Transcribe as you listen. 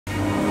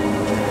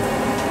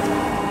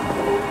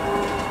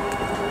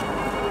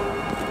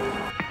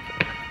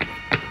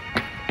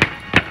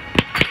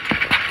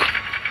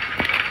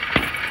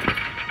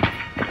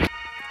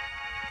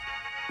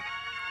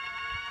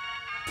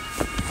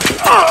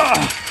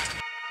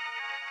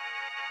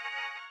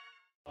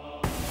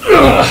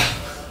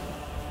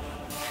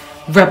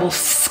Rebel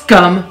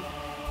scum!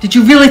 Did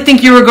you really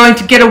think you were going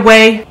to get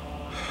away?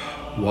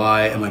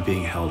 Why am I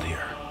being held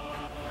here?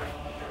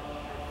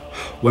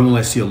 When will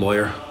I see a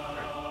lawyer?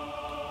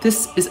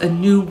 This is a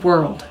new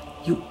world,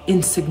 you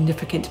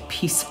insignificant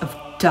piece of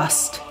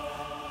dust.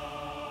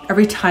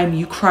 Every time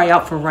you cry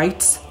out for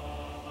rights,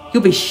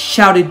 you'll be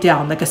shouted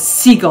down like a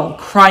seagull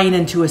crying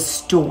into a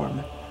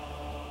storm.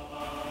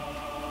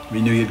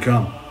 We knew you'd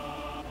come.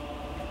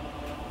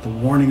 The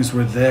warnings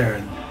were there,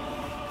 and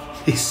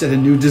they said a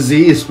new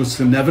disease was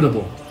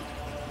inevitable.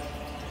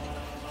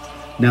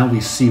 Now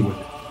we see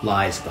what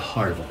lies at the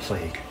heart of a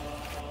plague.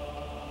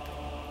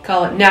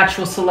 Call it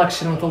natural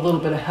selection with a little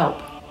bit of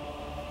help.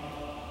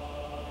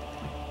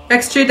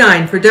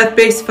 XJ9 for Death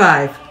Base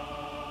 5.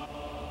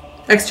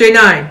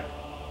 XJ9.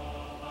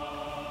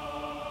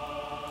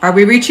 Are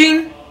we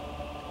reaching?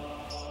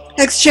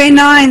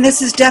 XJ9,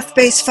 this is Death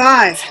Base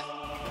 5.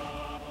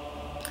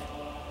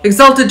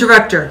 Exalted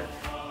Director,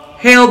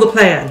 hail the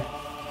plan.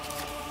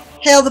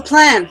 Hail the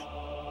plan.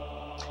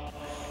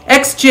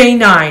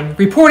 XJ9,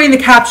 reporting the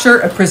capture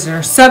of prisoner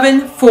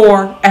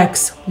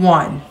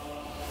 74X1.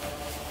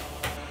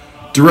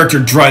 Director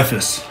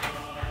Dreyfus.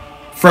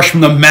 Fresh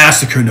from the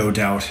massacre, no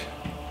doubt.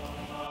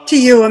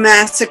 To you, a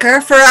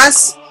massacre. For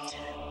us,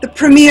 the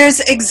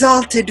Premier's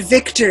exalted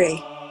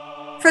victory.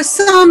 For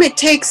some, it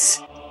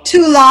takes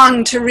too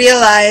long to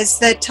realize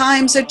that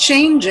times are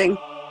changing.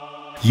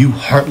 You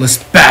heartless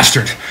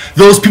bastard!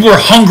 Those people are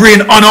hungry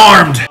and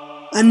unarmed!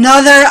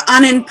 Another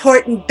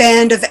unimportant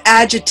band of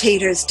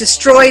agitators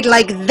destroyed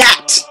like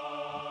that.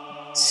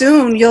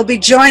 Soon you'll be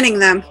joining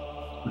them.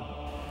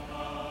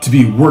 To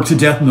be worked to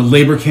death in the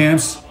labor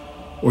camps,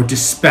 or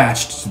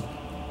dispatched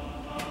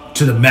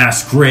to the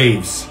mass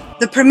graves.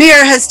 The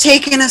Premier has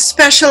taken a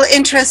special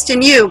interest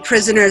in you,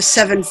 prisoner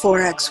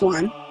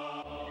 74X1.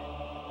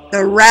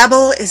 The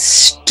rabble is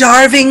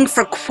starving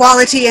for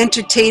quality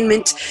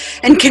entertainment,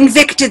 and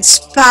convicted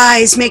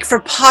spies make for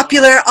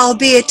popular,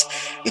 albeit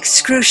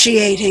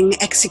excruciating,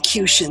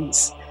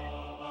 executions.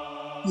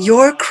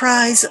 Your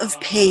cries of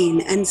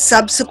pain and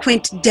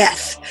subsequent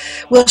death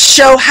will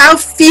show how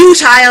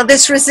futile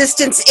this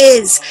resistance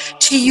is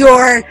to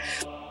your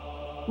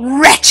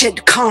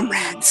wretched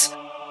comrades.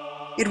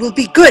 It will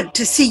be good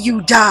to see you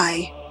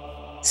die,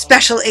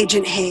 Special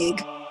Agent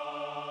Haig.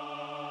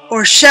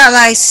 Or shall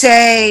I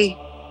say,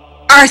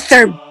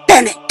 Arthur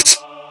Bennett.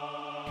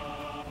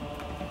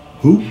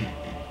 Who?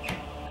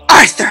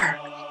 Arthur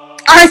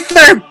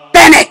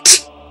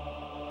Bennett!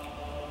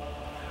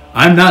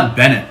 I'm not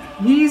Bennett.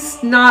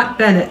 He's not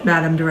Bennett,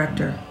 Madam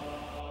Director.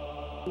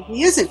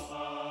 He isn't.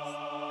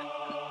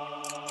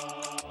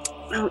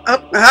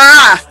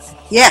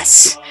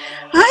 Yes.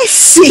 I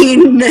see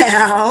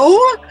now.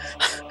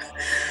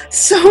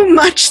 So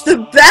much the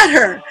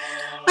better.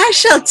 I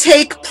shall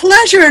take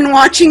pleasure in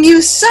watching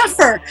you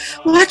suffer,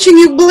 watching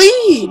you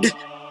bleed.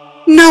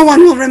 No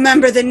one will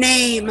remember the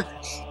name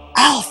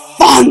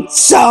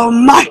Alfonso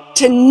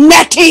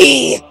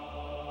Martinetti.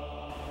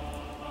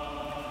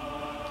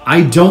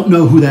 I don't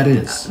know who that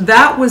is.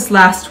 That was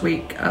last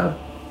week.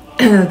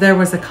 There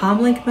was a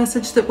comlink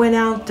message that went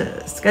out,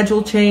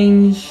 schedule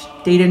change,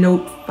 data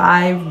note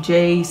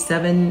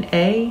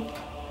 5J7A.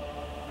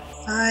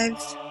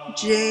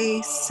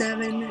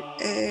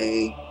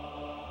 5J7A.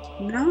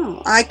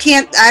 No, I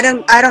can't. I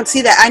don't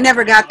see that. I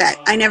never got that.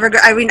 I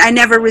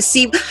never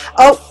received.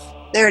 Oh,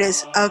 there it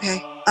is.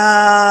 Okay.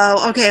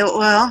 Okay.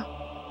 Well,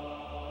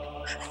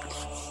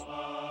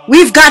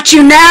 we've got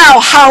you now,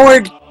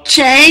 Howard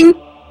Chang.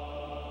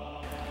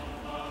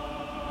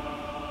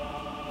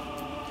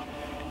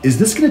 Is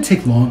this going to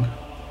take long?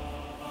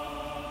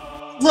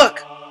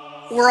 Look,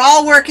 we're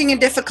all working in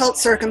difficult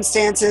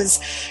circumstances.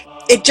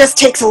 It just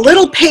takes a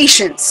little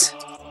patience.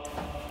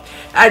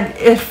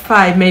 If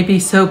I may be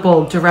so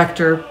bold,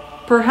 Director,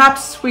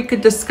 perhaps we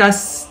could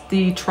discuss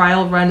the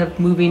trial run of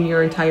moving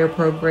your entire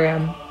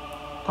program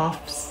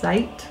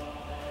off-site?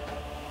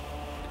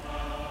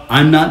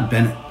 I'm not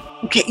Bennett.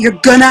 Okay, you're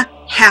gonna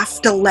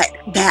have to let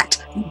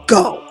that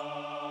go.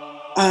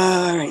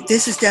 All right,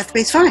 this is Death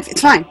Base 5.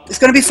 It's fine. It's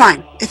gonna be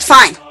fine. It's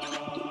fine.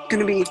 It's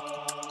gonna be...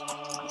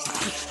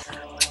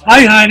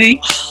 Hi,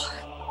 honey.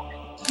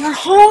 You're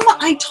home?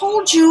 I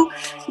told you.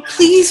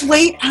 Please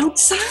wait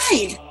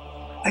outside.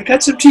 I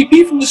got some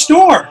TP from the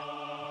store.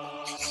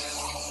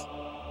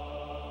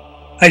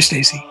 Hi,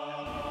 Stacy.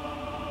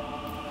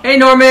 Hey,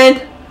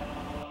 Norman.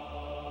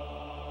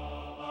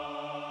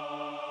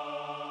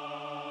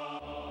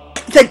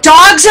 The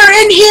dogs are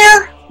in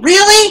here?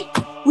 Really?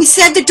 We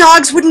said the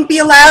dogs wouldn't be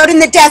allowed in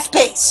the death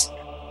base.